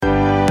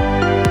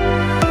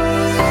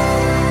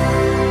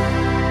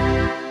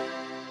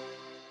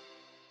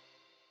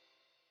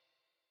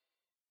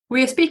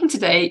We are speaking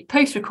today,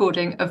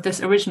 post-recording of this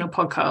original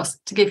podcast,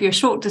 to give you a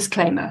short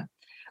disclaimer.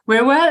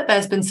 We're aware that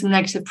there's been some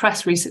negative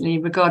press recently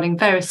regarding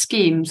various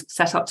schemes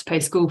set up to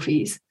pay school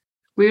fees.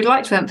 We would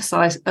like to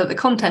emphasise that the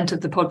content of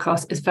the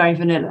podcast is very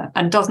vanilla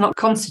and does not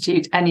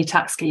constitute any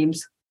tax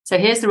schemes. So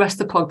here's the rest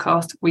of the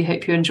podcast. We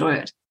hope you enjoy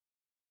it.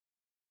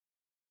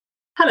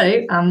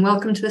 Hello and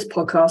welcome to this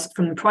podcast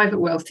from the Private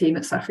Wealth team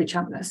at Saffery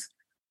Champness.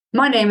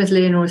 My name is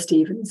Leonora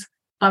Stevens.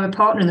 I'm a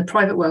partner in the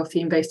Private Wealth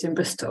team based in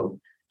Bristol.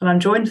 And I'm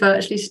joined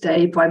virtually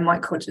today by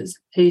Mike Hodges,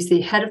 who's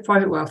the head of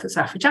private wealth at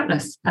Saffery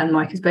Champness. And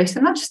Mike is based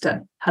in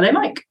Manchester. Hello,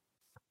 Mike.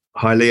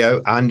 Hi,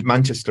 Leo. And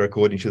Manchester,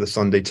 according to the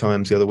Sunday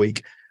Times the other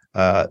week,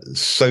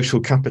 social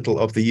capital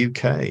of the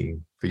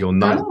UK. For your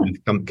night,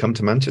 come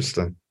to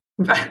Manchester.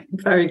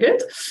 Very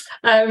good.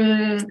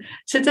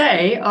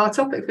 Today, our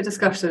topic for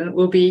discussion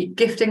will be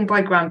gifting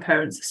by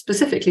grandparents,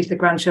 specifically to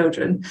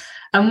grandchildren,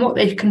 and what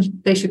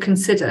they should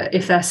consider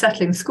if they're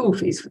settling school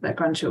fees for their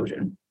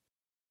grandchildren.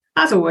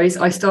 As always,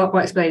 I start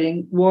by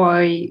explaining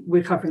why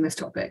we're covering this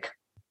topic.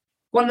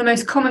 One of the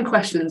most common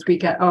questions we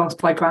get asked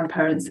by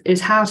grandparents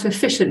is how to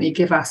efficiently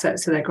give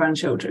assets to their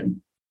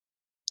grandchildren.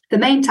 The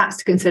main tax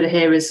to consider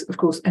here is, of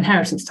course,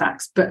 inheritance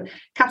tax, but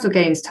capital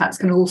gains tax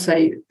can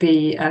also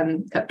be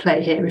at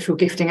play here if you're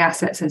gifting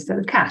assets instead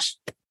of cash.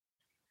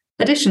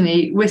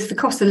 Additionally, with the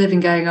cost of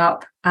living going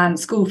up and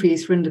school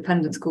fees for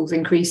independent schools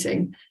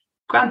increasing,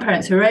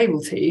 grandparents who are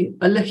able to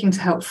are looking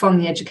to help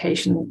fund the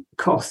education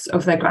costs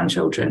of their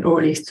grandchildren, or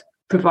at least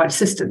provide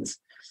assistance.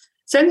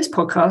 So in this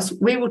podcast,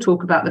 we will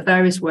talk about the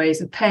various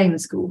ways of paying the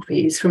school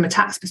fees from a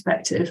tax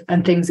perspective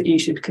and things that you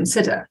should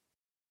consider.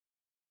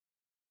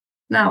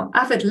 Now,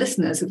 avid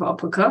listeners of our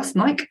podcast,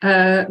 Mike,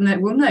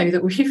 will know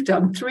that we've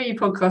done 3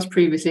 podcasts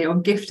previously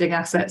on gifting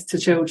assets to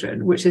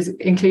children, which is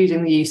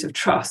including the use of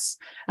trusts.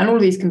 And all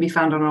these can be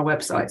found on our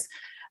websites.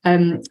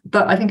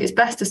 But I think it's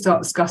best to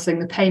start discussing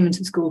the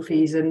payment of school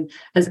fees, and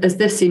as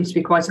this seems to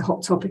be quite a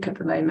hot topic at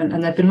the moment,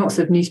 and there have been lots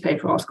of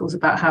newspaper articles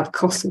about how the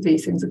costs of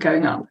these things are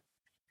going up.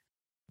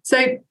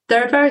 So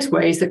there are various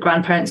ways that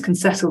grandparents can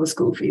settle the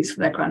school fees for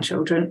their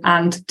grandchildren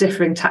and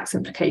differing tax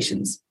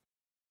implications.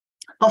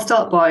 I'll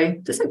start by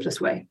the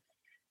simplest way.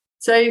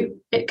 So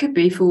it could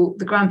be for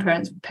the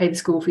grandparents to pay the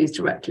school fees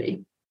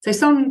directly. So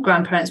some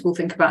grandparents will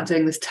think about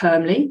doing this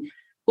termly,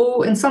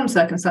 or in some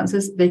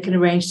circumstances, they can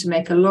arrange to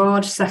make a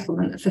large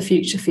settlement for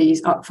future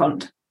fees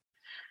upfront.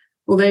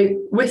 Although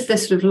with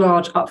this sort of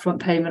large upfront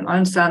payment, I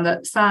understand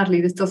that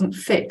sadly, this doesn't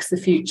fix the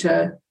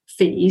future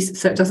fees,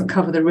 so it doesn't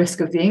cover the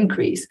risk of the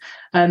increase,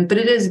 but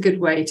it is a good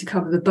way to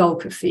cover the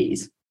bulk of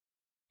fees.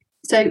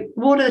 So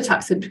what are the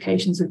tax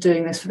implications of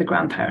doing this for the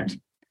grandparent?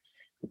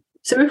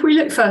 So if we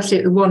look firstly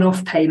at the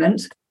one-off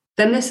payment,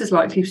 then this is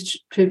likely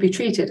to be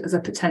treated as a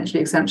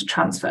potentially exempt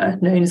transfer,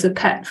 known as a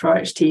PET for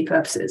RHT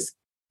purposes.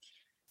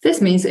 This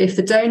means that if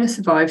the donor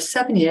survives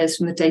 7 years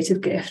from the date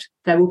of gift,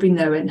 there will be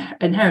no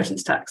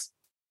inheritance tax.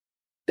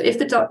 But if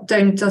the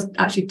donor does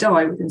actually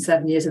die within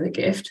 7 years of the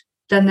gift,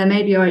 then there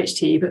may be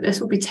RHT, but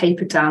this will be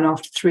tapered down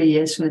after 3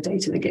 years from the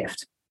date of the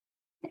gift.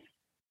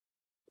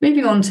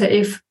 Moving on to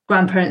if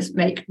grandparents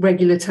make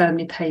regular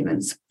termly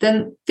payments,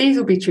 then these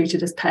will be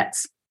treated as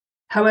PETs.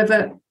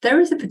 However, there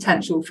is a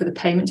potential for the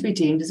payment to be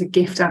deemed as a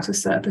gift out of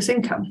surplus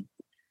income.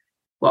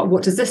 Well,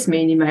 what does this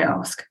mean, you may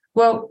ask?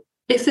 Well,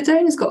 if the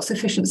donor's got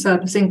sufficient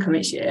surplus income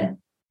each year,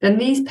 then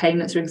these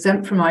payments are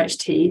exempt from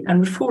RHT and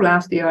would fall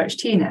out of the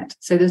RHT net,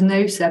 so there's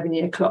no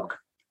 7-year clock.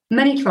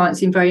 Many clients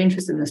seem very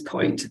interested in this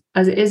point,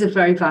 as it is a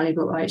very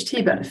valuable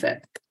RHT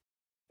benefit.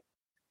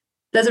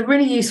 There's a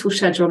really useful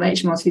schedule on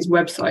HMRC's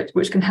website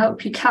which can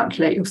help you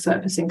calculate your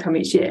surplus income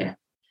each year.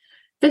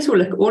 This will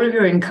look at all of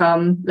your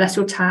income, less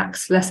your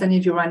tax, less any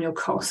of your annual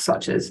costs,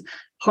 such as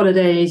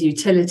holidays,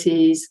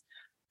 utilities,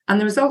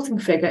 and the resulting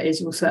figure is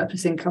your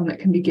surplus income that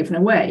can be given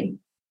away.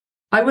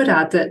 I would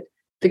add that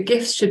the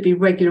gifts should be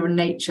regular in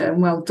nature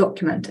and well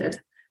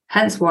documented,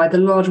 hence why the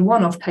large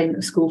one-off payment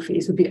of school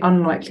fees would be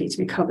unlikely to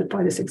be covered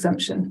by this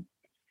exemption.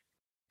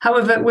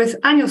 However, with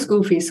annual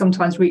school fees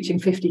sometimes reaching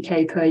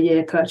 50k per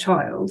year per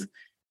child,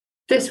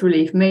 this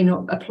relief may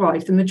not apply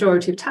to the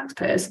majority of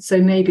taxpayers, so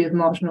may be of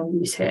marginal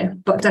use here,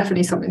 but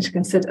definitely something to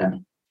consider.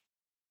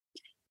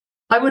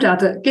 I would add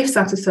that gifts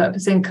out of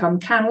surplus income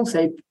can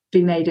also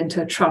be made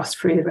into a trust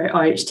free of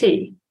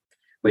IHT,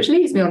 which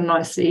leads me on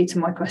nicely to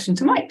my question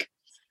to Mike.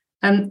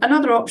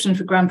 Another option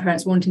for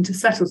grandparents wanting to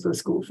settle for the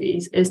school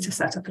fees is to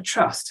set up a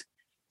trust.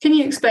 Can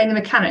you explain the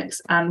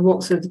mechanics and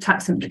what sort of the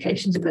tax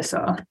implications of this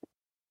are?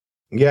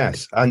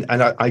 Yes, and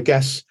I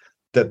guess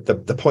that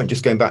the point,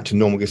 just going back to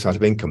normal gifts out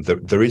of income,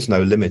 there is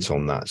no limit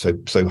on that.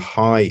 So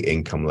high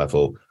income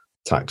level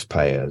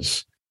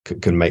taxpayers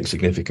can make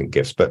significant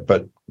gifts, but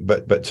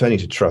turning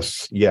to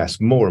trusts,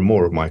 yes, more and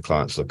more of my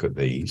clients look at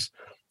these.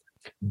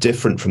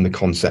 Different from the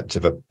concept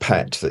of a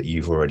PET that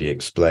you've already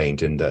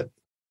explained, in that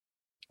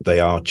they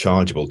are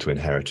chargeable to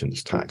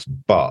inheritance tax,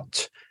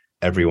 but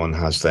everyone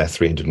has their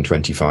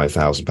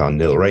 £325,000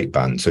 nil rate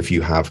band. So if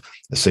you have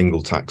a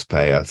single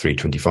taxpayer,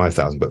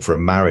 £325,000, but for a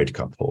married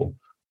couple,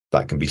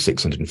 that can be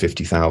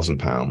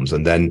 £650,000.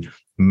 And then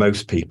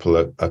most people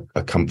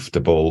are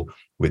comfortable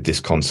with this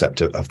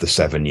concept of the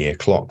 7-year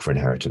clock for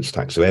inheritance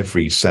tax. So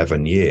every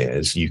 7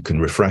 years, you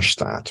can refresh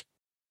that.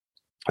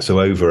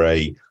 So over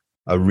a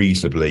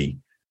reasonably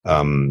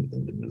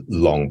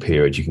long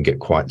period, you can get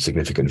quite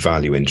significant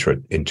value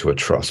into a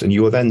trust. And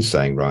you are then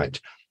saying, right,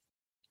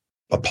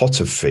 a pot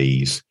of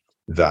fees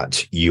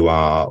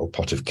or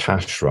pot of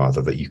cash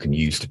rather, that you can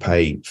use to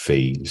pay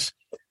fees.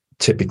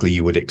 Typically,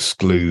 you would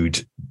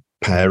exclude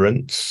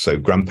parents. So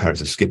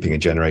grandparents are skipping a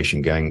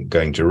generation,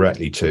 going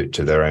directly to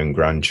their own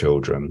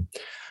grandchildren.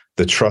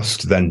 The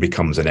trust then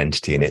becomes an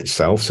entity in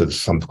itself. So there's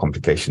some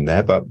complication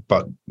there, but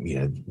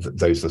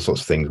those are the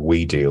sorts of things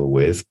we deal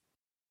with.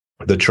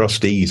 The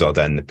trustees are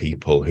then the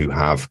people who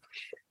have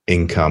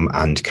income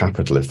and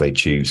capital if they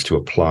choose to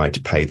apply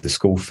to pay the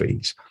school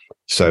fees.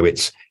 So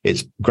it's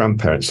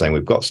grandparents saying,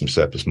 we've got some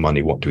surplus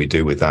money, what do we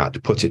do with that? To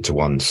put it to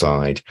one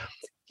side.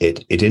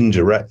 It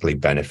indirectly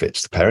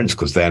benefits the parents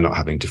because they're not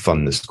having to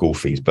fund the school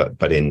fees,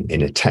 but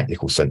in a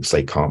technical sense,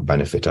 they can't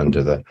benefit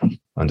under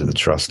the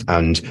trust.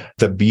 And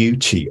the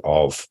beauty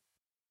of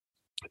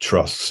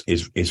trusts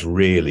is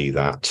really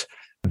that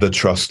the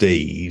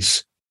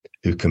trustees,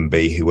 who can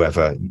be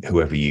whoever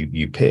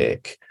you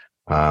pick,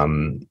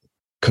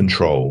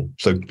 control.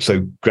 So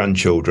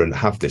grandchildren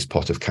have this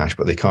pot of cash,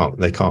 but they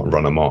can't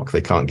run amok.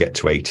 They can't get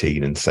to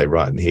 18 and say,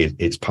 right, here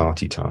it's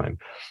party time.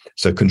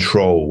 So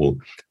control,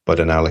 but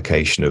an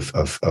allocation of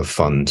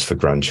funds for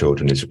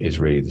grandchildren is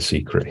really the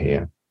secret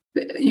here.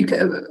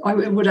 I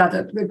would add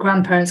that the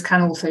grandparents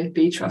can also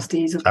be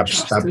trustees of the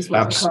trust as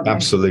well.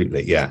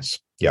 Absolutely, yes,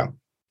 yeah.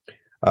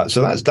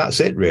 So that's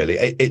it really.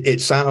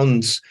 It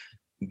sounds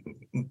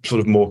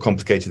sort of more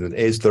complicated than it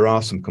is. There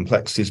are some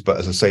complexities, but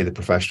as I say, the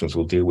professionals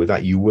will deal with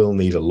that. You will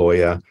need a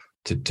lawyer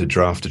to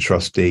draft a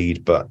trust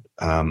deed, but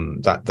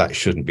that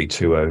shouldn't be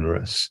too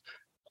onerous.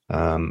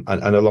 And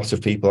a lot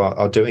of people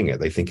are doing it.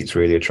 They think it's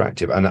really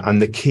attractive.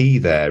 And the key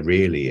there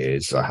really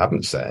is, I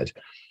haven't said,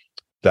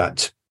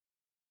 that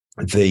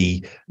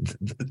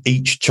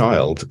each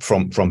child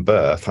from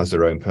birth has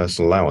their own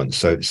personal allowance.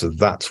 So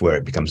that's where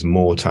it becomes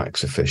more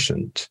tax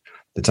efficient.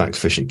 The tax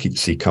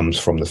efficiency comes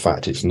from the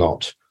fact it's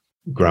not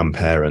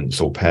grandparents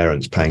or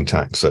parents paying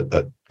tax at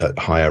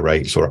higher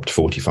rates or up to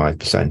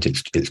 45%.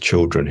 It's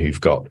children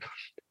who've got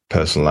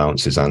personal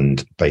allowances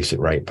and basic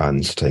rate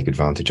bands to take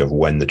advantage of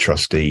when the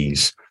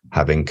trustees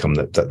have income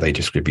that they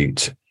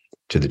distribute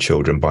to the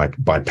children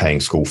by paying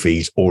school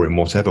fees or in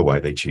whatever way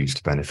they choose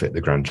to benefit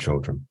the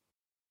grandchildren.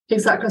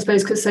 Exactly, I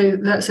suppose, because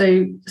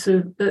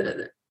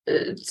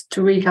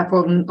to recap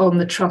on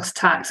the trust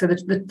tax, so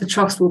the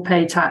trust will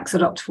pay tax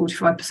at up to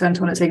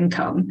 45% on its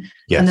income.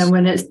 Yes. And then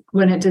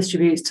when it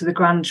distributes to the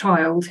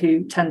grandchild,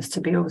 who tends to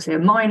be obviously a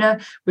minor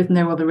with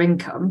no other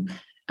income,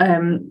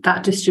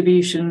 that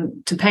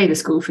distribution to pay the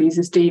school fees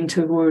is deemed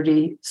to have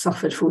already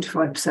suffered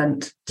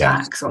 45%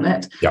 tax on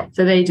it. Yeah.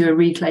 So they do a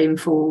reclaim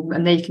form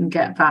and they can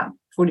get that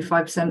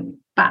 45%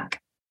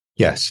 back.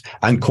 Yes.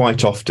 And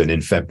quite often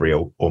in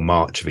February or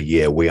March of a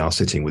year, we are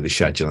sitting with a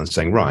schedule and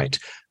saying, right,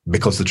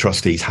 because the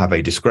trustees have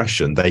a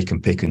discretion, they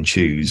can pick and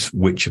choose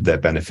which of their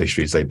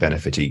beneficiaries they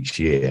benefit each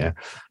year.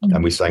 Mm-hmm.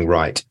 And we're saying,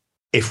 right,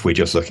 if we're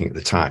just looking at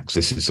the tax,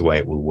 this is the way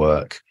it will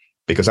work.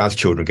 Because as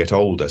children get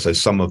older, so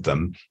some of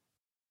them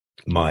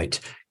might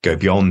go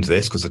beyond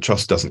this because the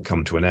trust doesn't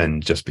come to an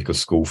end just because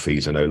school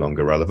fees are no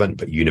longer relevant,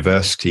 but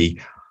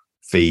university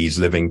fees,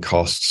 living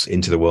costs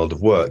into the world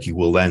of work, you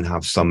will then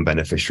have some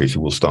beneficiaries who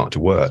will start to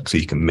work. So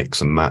you can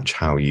mix and match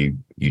how you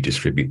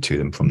distribute to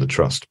them from the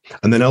trust.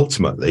 And then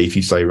ultimately, if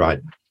you say, right,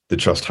 the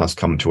trust has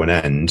come to an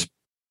end,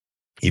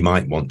 you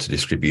might want to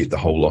distribute the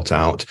whole lot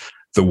out.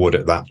 There would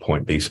at that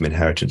point be some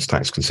inheritance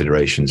tax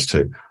considerations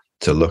to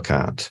look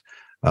at.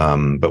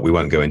 But we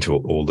won't go into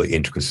all the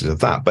intricacies of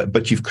that.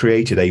 But you've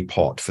created a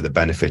pot for the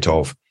benefit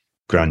of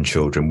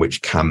grandchildren,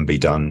 which can be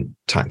done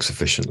tax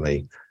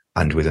efficiently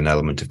and with an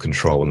element of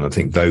control. And I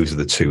think those are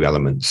the two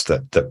elements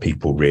that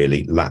people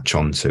really latch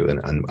onto.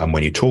 And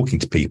when you're talking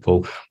to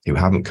people who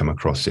haven't come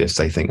across this,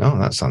 they think, oh,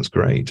 that sounds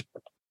great.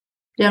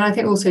 Yeah, and I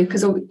think also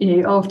because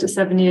after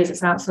 7 years,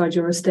 it's outside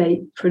your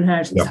estate for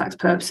inheritance tax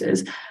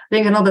purposes. I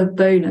think another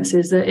bonus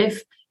is that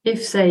if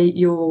say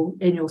you're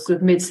in your sort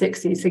of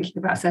mid-60s thinking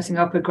about setting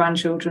up a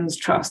grandchildren's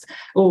trust,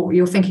 or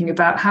you're thinking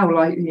about how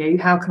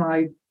can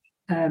I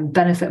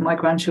benefit my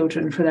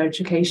grandchildren for their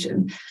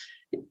education,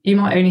 you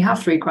might only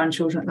have 3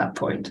 grandchildren at that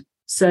point.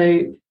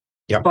 So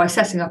by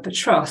setting up a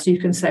trust, you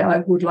can say,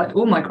 I would like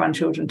all my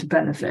grandchildren to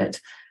benefit,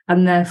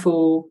 and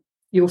therefore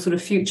you're sort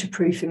of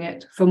future-proofing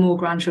it for more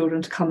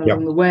grandchildren to come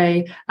along the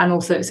way. And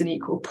also it's an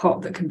equal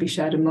pot that can be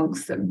shared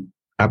amongst them.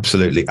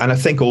 Absolutely. And I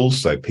think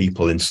also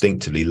people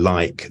instinctively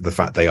like the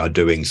fact they are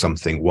doing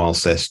something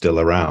whilst they're still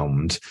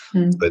around.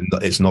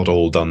 But it's not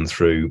all done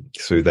through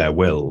their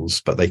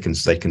wills, but they can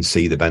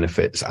see the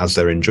benefits as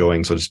they're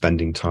enjoying sort of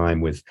spending time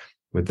with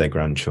their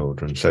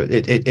grandchildren. So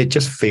it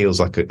just feels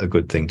like a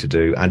good thing to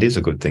do, and is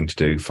a good thing to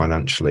do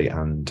financially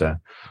and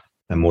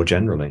more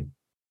generally.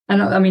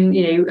 And I mean,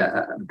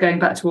 going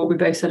back to what we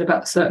both said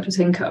about surplus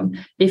income,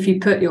 if you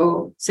put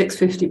your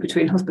 650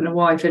 between husband and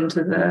wife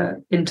into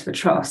the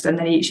trust, and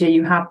then each year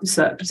you have the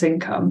surplus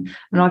income,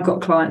 and I've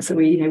got clients that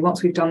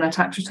once we've done their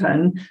tax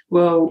return,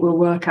 we'll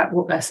work out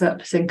what their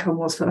surplus income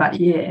was for that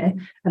year,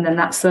 and then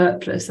that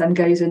surplus then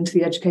goes into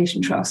the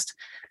education trust.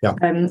 Yeah.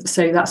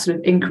 So that's sort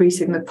of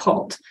increasing the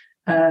pot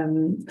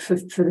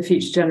for the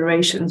future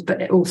generations,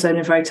 but also in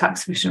a very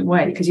tax efficient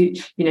way, because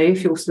if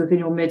you're sort of in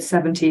your mid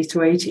 70s to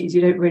 80s, you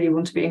don't really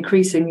want to be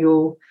increasing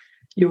your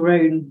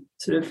own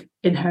sort of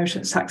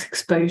inheritance tax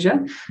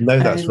exposure. No,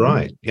 that's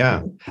right.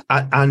 Yeah,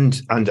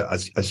 and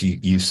as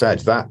you said,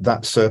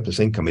 that surplus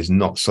income is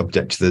not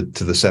subject to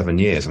the 7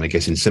 years, and I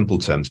guess in simple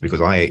terms, because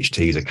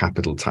IHT is a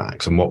capital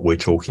tax, and what we're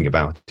talking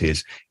about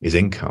is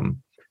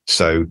income.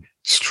 So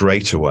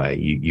straight away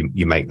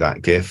you make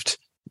that gift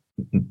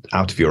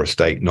out of your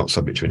estate, not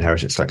subject to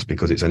inheritance tax,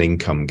 because it's an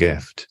income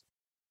gift.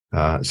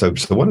 So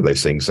one of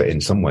those things that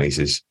in some ways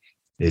is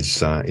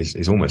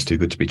almost too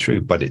good to be true,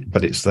 but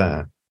it's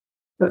there.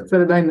 But for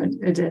the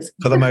moment, it is.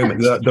 For the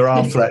moment, there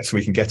are threats.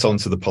 We can get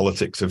onto the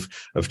politics of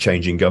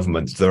changing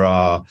governments. There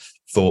are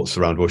thoughts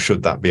around, well,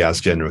 should that be as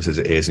generous as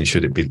it is, and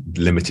should it be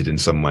limited in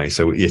some way?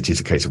 So it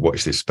is a case of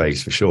watch this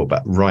space for sure.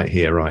 But right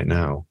here, right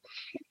now,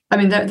 I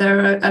mean, there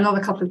are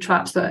another couple of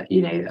traps that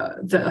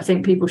that I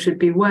think people should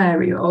be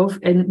wary of.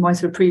 In my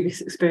sort of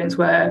previous experience,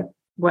 where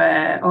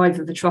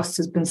either the trust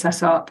has been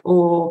set up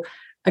or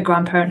a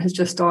grandparent has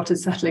just started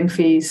settling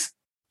fees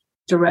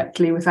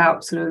directly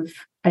without sort of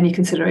any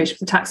consideration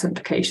for the tax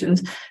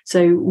implications.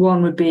 So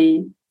one would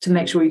be to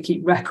make sure you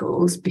keep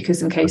records,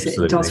 because in case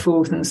Absolutely. It does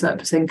fall within the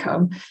surplus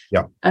income.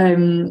 Yeah.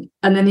 And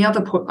then the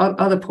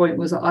other point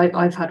was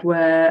I've had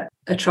where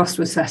a trust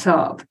was set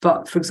up,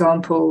 but for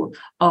example,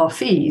 our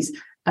fees.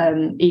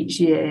 Each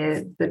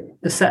year the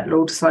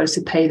settlor decides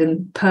to pay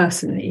them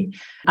personally,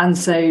 and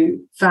so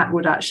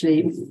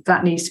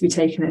that needs to be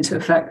taken into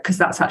effect, because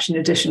that's actually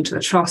in addition to the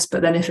trust.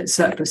 But then if it's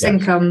surplus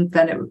income,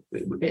 then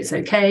it's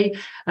okay.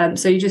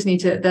 So you just need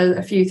to, there's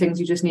a few things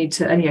you just need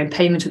to, and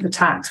payment of the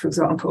tax, for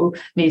example,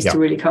 needs to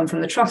really come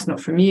from the trust,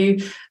 not from you.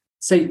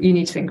 So you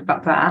need to think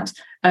about that.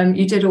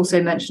 You did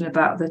also mention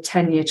about the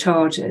 10-year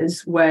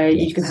charges, where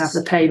you can have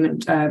the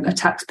payment, a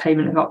tax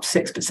payment of up to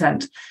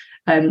 6%.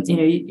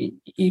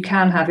 You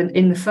can have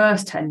in the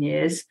first 10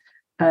 years,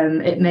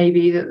 it may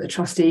be that the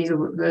trustees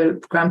or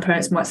the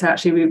grandparents might say,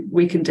 actually,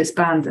 we can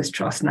disband this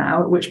trust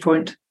now, at which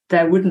point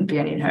there wouldn't be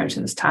any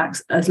inheritance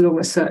tax as long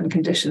as certain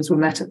conditions were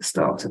met at the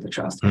start of the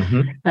trust.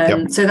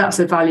 Mm-hmm. So that's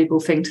a valuable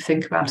thing to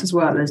think about, as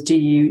well as, do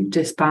you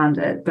disband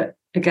it? But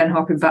again,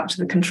 harping back to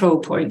the control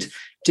point,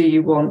 do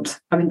you want,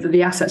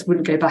 the assets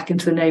wouldn't go back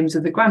into the names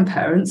of the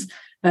grandparents,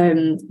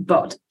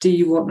 but do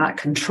you want that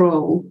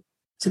control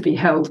to be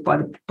held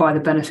by the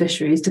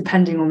beneficiaries,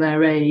 depending on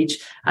their age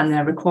and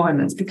their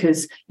requirements?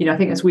 Because I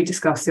think, as we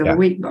discussed the other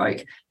week,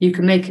 Mike, you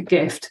can make a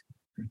gift,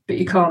 but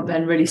you can't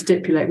then really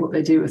stipulate what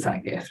they do with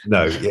that gift.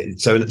 No,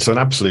 so an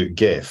absolute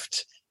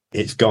gift,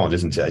 it's gone,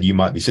 isn't it? You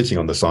might be sitting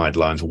on the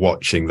sidelines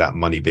watching that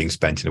money being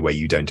spent in a way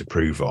you don't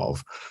approve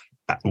of,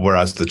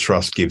 whereas the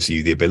trust gives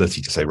you the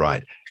ability to say,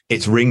 right,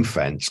 it's ring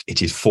fenced,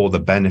 it is for the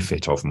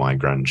benefit of my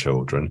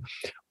grandchildren,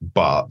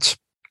 but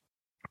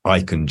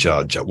I can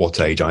judge at what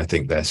age I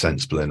think they're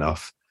sensible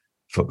enough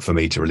for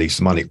me to release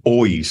the money.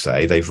 Or you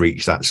say they've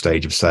reached that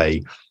stage of,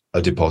 say,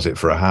 a deposit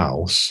for a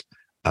house,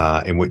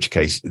 in which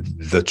case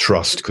the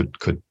trust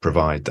could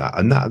provide that.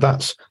 And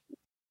that's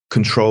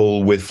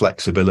control with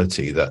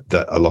flexibility that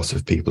a lot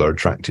of people are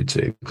attracted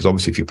to. Because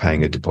obviously, if you're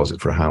paying a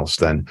deposit for a house,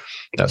 then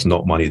that's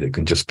not money that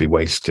can just be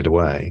wasted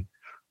away.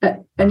 And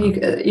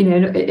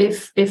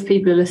if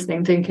people are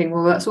listening thinking,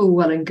 well, that's all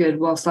well and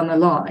good whilst I'm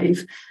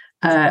alive,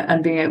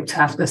 and being able to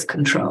have this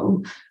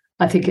control,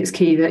 I think it's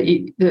key that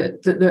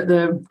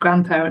the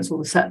grandparents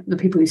or the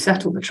people who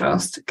settle the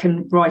trust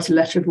can write a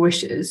letter of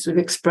wishes, sort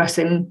of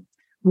expressing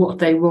what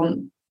they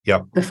want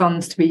the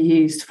funds to be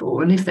used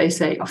for. And if they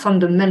say,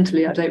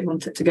 fundamentally, I don't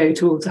want it to go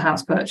towards a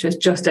house purchase,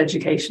 just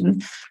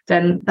education,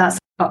 then that's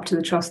up to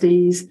the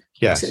trustees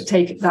to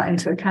take that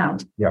into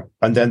account. Yeah,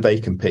 and then they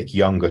can pick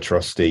younger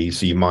trustees.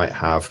 So you might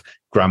have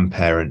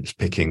grandparents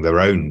picking their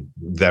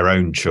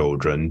own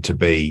children to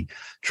be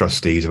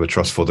trustees of a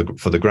trust for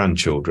the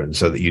grandchildren,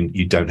 so that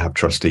you don't have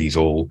trustees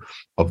all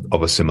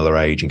of a similar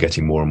age and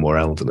getting more and more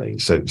elderly.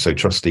 So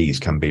trustees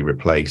can be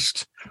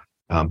replaced,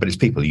 but it's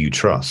people you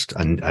trust,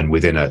 and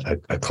within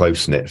a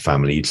close-knit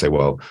family, you'd say,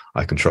 well,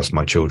 I can trust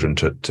my children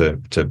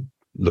to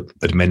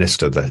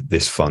administer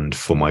this fund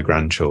for my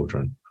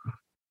grandchildren.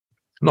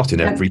 Not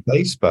in every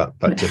case, but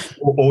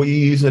or you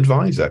use an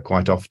advisor.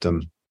 Quite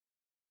often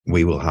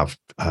we will have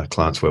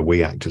clients where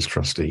we act as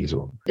trustees.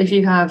 Or if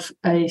you have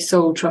a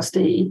sole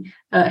trustee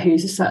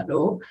who's a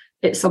settlor,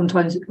 it's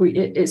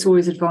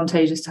always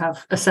advantageous to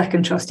have a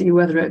second trustee,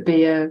 whether it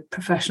be a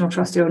professional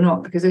trustee or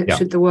not, because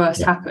should the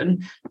worst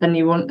happen, then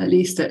you want at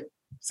least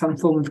some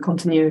form of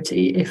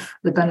continuity if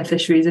the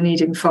beneficiaries are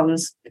needing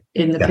funds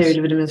in the period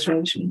of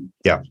administration.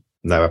 Yeah,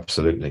 no,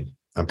 absolutely.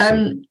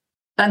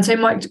 And so,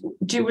 Mike,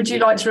 would you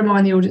like to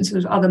remind the audience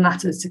of other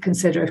matters to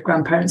consider if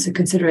grandparents are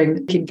considering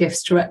making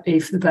gifts directly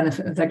for the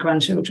benefit of their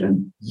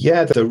grandchildren?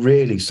 Yeah, the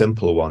really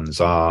simple ones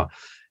are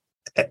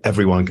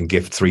everyone can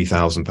gift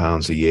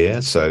 £3,000 a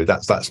year. So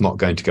that's not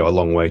going to go a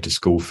long way to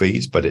school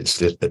fees, but it's,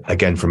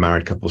 again, for a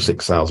married couple,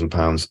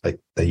 £6,000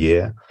 a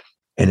year.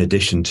 In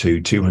addition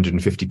to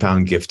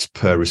 £250 gifts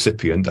per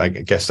recipient. I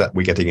guess that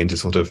we're getting into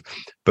sort of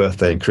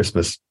birthday and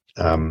Christmas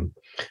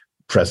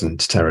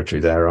present territory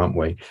there, aren't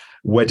we?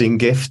 Wedding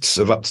gifts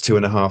of up to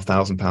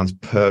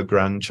 £2,500 per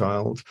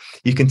grandchild.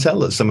 You can tell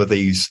that some of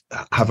these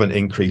haven't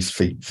increased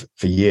for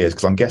years,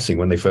 because I'm guessing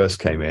when they first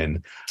came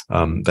in,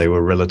 they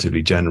were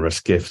relatively generous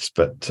gifts,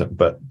 but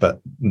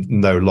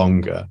no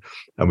longer.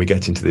 And we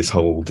get into this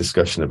whole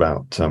discussion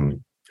about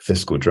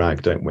fiscal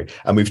drag, don't we?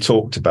 And we've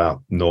talked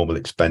about normal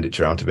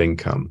expenditure out of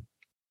income.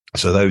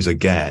 So those,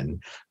 again,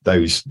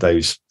 those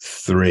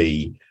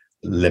three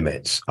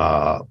limits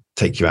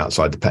take you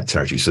outside the pet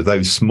territory. So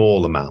those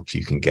small amounts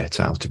you can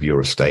get out of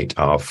your estate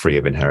are free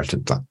of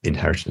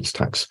inheritance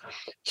tax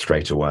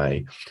straight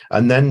away.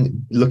 And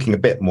then looking a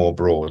bit more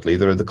broadly,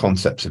 there are the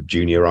concepts of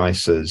junior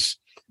ISAs,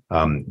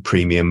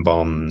 premium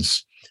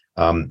bonds,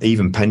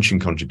 even pension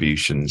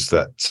contributions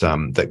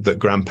that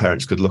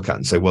grandparents could look at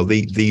and say, well,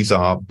 these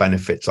are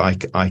benefits I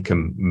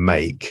can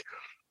make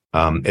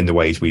in the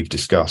ways we've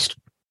discussed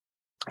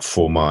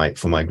for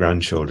my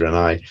grandchildren.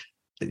 And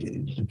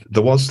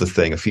there was the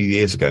thing a few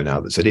years ago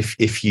now that said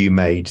if you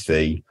made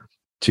the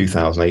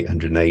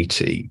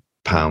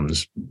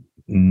 £2,880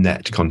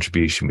 net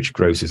contribution, which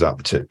grosses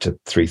up to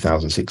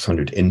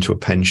 £3,600 into a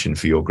pension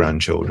for your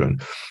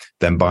grandchildren,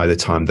 then by the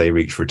time they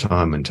reach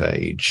retirement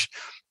age,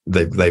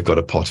 they've got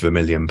a pot of £1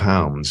 million.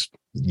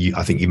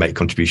 I think you make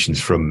contributions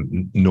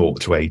from 0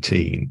 to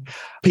 18.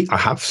 I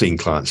have seen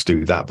clients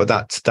do that, but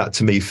that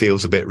to me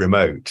feels a bit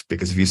remote,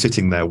 because if you're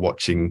sitting there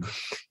watching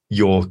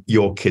your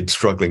kid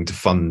struggling to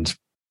fund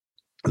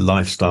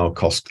lifestyle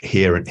cost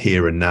here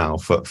and now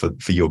for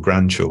your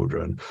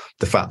grandchildren,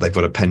 the fact they've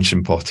got a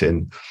pension pot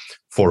in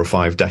 4 or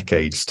 5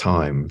 decades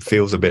time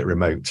feels a bit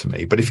remote to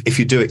me. But if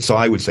you do it, so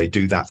I would say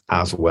do that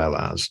as well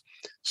as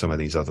some of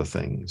these other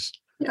things.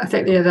 Yeah, I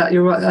think that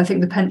you're right. I think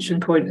the pension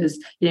point is,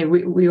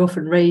 we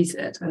often raise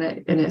it, and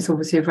it's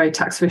obviously a very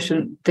tax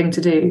efficient thing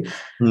to do.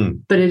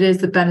 But it is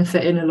the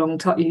benefit in a long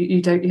time.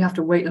 You have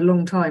to wait a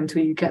long time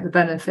till you get the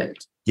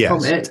benefit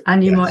from it,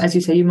 and you might, as you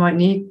say, you might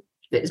need.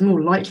 It's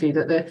more likely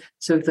that the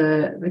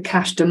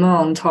cash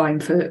demand time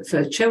for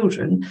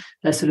children,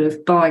 they're sort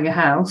of buying a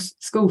house,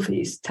 school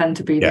fees tend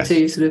to be the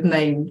two sort of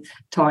main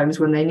times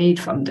when they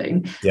need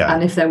funding. Yeah.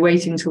 And if they're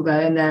waiting till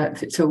they're in there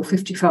till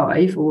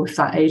 55, or if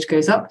that age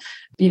goes up,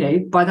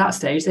 by that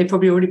stage they've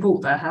probably already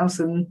bought their house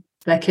and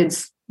their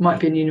kids might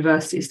be in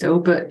university still,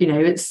 but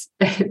it's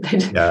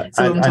a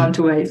long time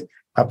to wait.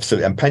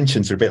 Absolutely. And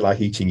pensions are a bit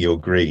like eating your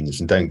greens,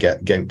 and don't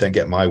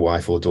get my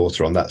wife or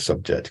daughter on that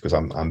subject, because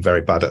I'm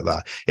very bad at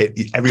that.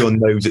 Everyone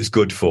knows it's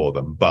good for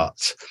them,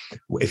 but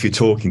if you're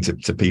talking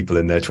to people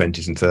in their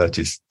 20s and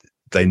 30s,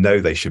 they know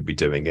they should be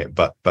doing it,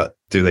 but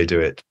do they do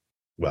it?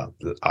 Well,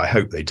 I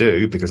hope they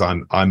do, because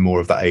I'm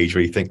more of that age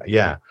where you think,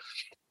 yeah,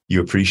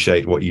 you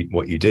appreciate what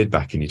you did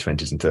back in your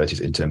 20s and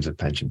 30s in terms of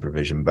pension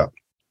provision, but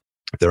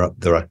there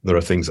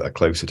are things that are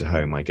closer to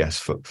home, I guess,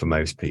 for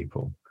most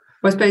people.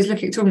 Well, I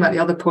suppose talking about the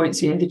other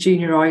points, the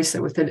junior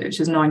ISA which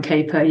is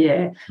 £9,000 per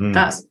year,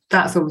 that's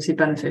obviously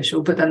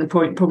beneficial. But then the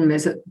problem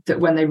is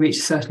that when they reach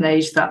a certain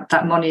age,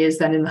 that money is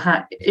then in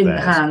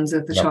the hands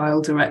of the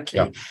child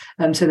directly,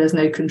 so there's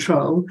no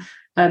control.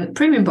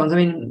 Premium bonds,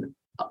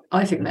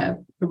 I think they're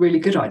a really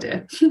good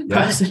idea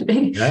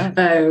personally.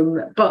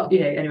 But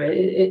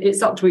anyway,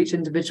 it's up to each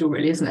individual,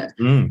 really, isn't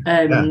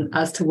it?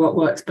 As to what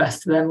works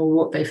best for them or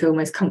what they feel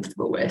most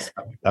comfortable with.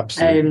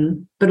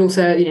 Absolutely. But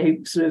also,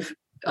 sort of.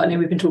 I know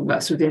we've been talking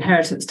about sort of the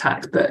inheritance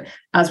tax, but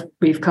as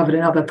we've covered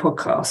in other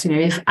podcasts,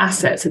 if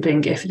assets are being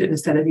gifted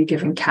instead of you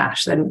giving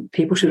cash, then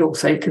people should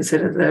also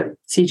consider the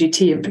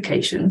CGT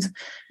implications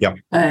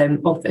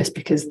of this,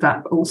 because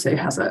that also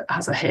has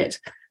a hit.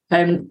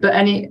 But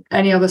any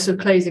other sort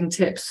of closing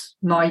tips,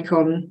 Mike,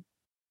 on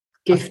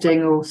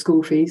gifting or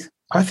school fees?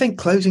 I think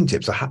closing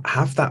tips are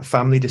have that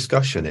family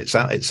discussion. It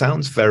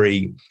sounds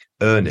very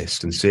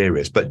earnest and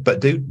serious, but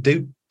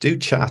do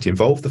chat,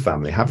 involve the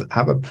family, have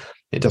a.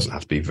 It doesn't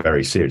have to be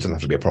very serious. It doesn't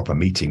have to be a proper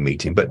meeting,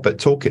 but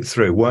talk it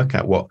through. Work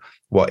out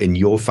what in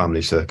your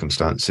family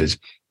circumstances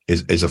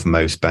is of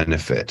most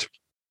benefit,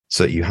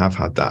 so that you have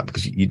had that.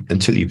 Because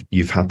until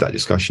you've had that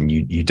discussion,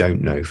 you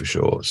don't know for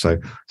sure. So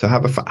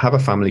have a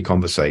family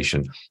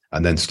conversation,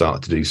 and then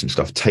start to do some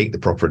stuff. Take the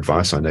proper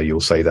advice. I know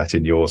you'll say that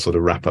in your sort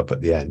of wrap up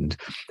at the end.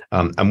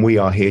 And we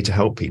are here to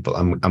help people,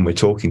 and we're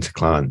talking to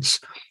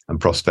clients and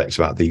prospects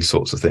about these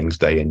sorts of things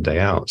day in, day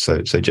out. So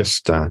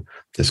just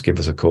give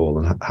us a call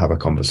and have a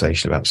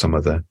conversation about some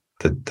of the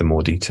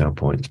more detailed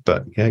points.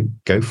 But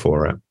go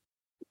for it.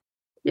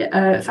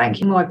 Yeah,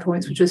 thank you. My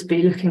points would just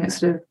be looking at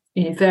sort of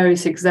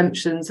various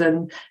exemptions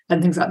and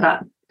things like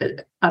that.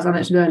 As I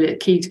mentioned earlier,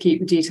 key to keep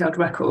the detailed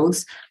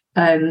records,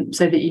 so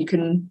that you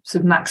can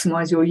sort of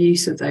maximise your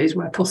use of those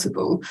where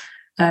possible.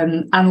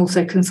 and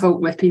also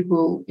consult with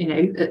people,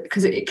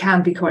 because it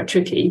can be quite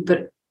tricky,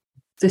 but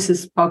this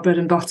is our bread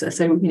and butter.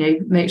 So,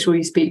 make sure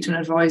you speak to an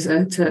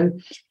advisor to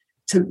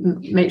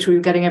make sure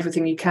you're getting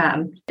everything you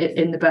can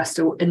in the best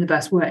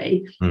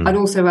way. I'd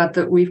also add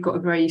that we've got a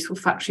very useful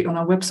fact sheet on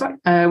our website,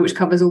 which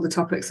covers all the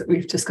topics that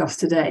we've discussed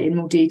today in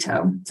more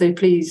detail. So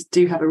please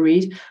do have a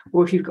read,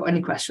 or if you've got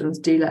any questions,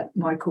 do let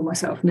Mike or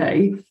myself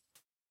know.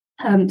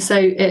 So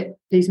it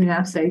leaves me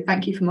now to say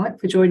thank you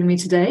Mike for joining me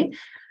today.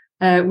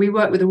 We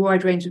work with a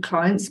wide range of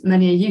clients.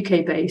 Many are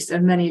UK based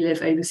and many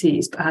live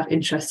overseas but have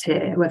interests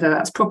here, whether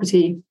that's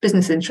property,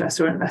 business interests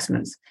or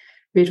investments.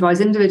 We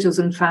advise individuals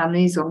and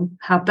families on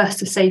how best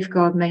to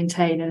safeguard,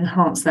 maintain and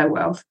enhance their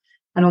wealth,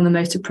 and on the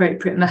most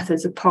appropriate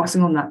methods of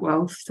passing on that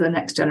wealth to the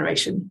next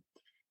generation.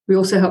 We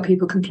also help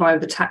people comply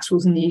with the tax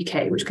rules in the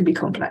UK, which can be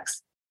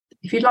complex.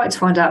 If you'd like to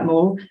find out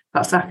more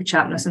about Saffery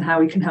Champness and how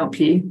we can help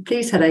you,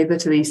 please head over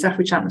to the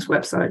Saffery Champness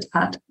website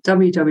at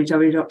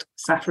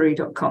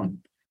www.saffery.com.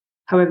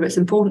 However, it's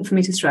important for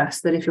me to stress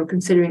that if you're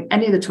considering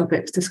any of the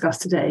topics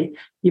discussed today,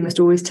 you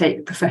must always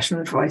take professional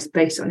advice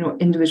based on your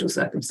individual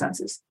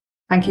circumstances.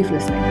 Thank you for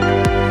listening.